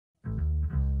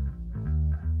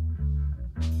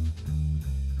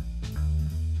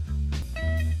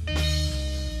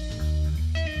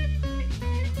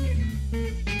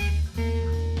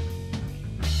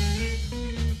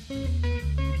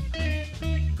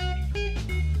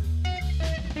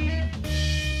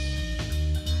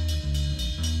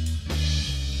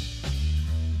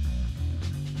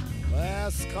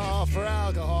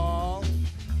alcohol.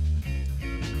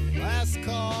 Last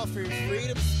call for your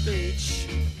freedom of speech.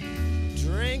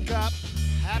 Drink up.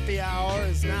 Happy hour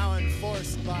is now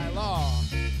enforced by law.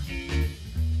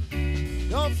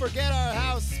 Don't forget our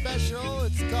house special.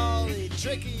 It's called the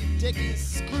Trickie Dickie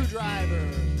Screwdriver.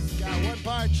 It's got 1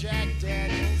 part Jack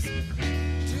Daniels,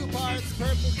 2 parts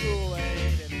purple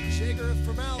Kool-Aid, and a jigger of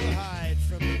formaldehyde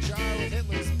from the jar with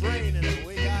Hitler's brain in it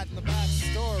we got in the back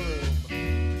storeroom.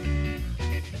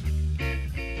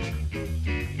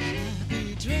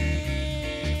 Happy drinks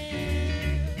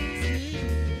to you.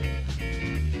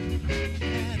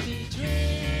 Happy drinks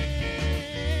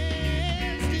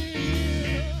to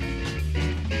you.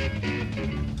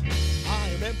 I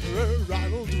am Emperor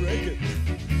Ronald Reagan,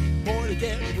 born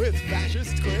again with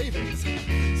fascist cravings.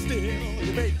 Still,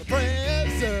 you make the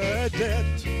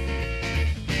president.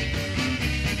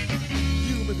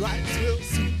 Human rights will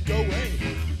soon go away.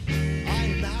 I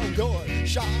am now going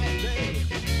Shah.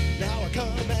 Now I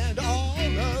command all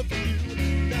of you.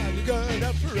 Now you're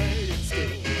gonna parade in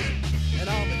school, and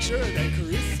I'll make sure that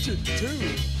Christian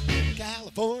too.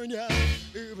 California,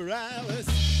 Uber Alice.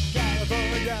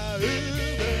 California,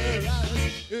 Uber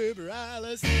Alice. Uber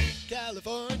Alice.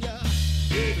 California,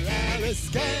 Uber Alice.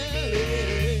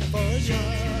 California.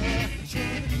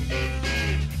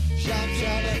 Shop,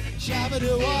 shabba, shabba,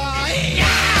 do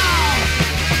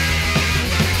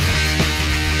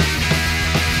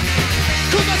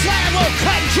Cause the slang will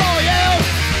control you.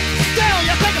 Still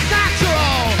you think it's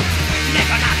natural.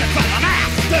 Never knocking from a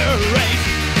master race.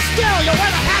 Still you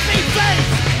wear a happy face.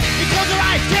 You close your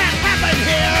eyes, can't happen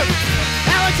here.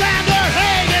 Alexander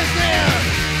Haig is near.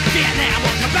 Vietnam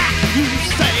will come back, you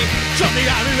say. Join the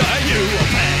army or you will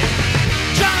pay.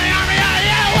 Join the army or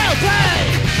you will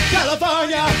pay.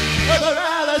 California, Uber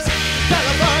Alice.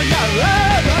 California,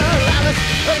 Uber Alice.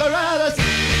 Uber Alice.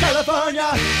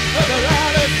 California, Uber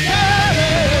Alice.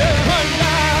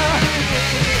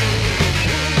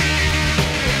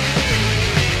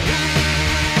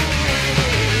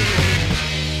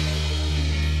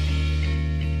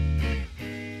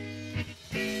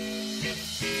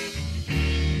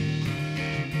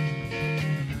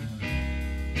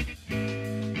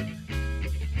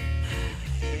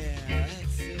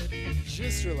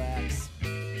 Just relax.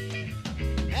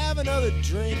 Have another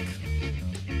drink.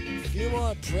 A few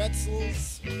more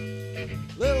pretzels.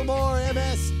 Little more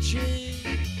MSG.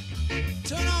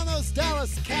 Turn on those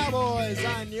Dallas Cowboys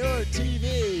on your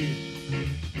TV.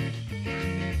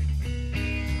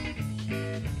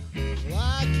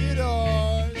 Lock your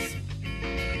doors.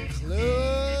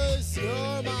 Close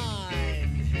your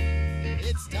mind.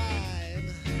 It's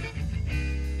time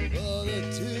for the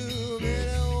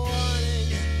 2-minute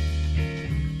warning.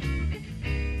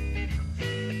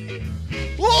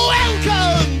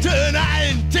 Welcome to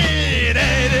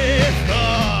 1984.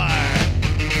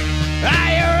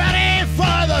 Are you ready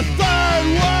for the Third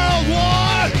World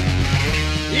War?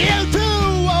 You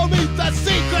too will meet the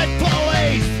secret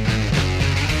police.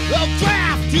 They'll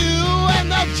draft you and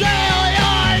they'll jail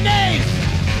your niece.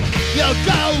 You'll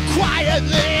go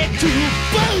quietly to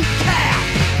boot camp.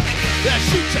 They'll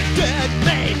shoot you dead,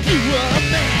 make you a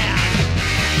man.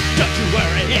 Don't you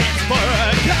worry, it's for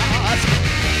a cause.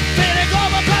 Feeding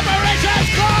global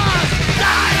corporations cause.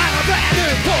 Die on a brand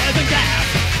new poison gas.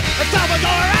 A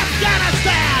Salvador,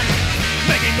 Afghanistan.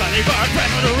 Making money for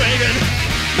President Reagan.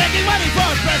 Making money for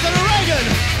President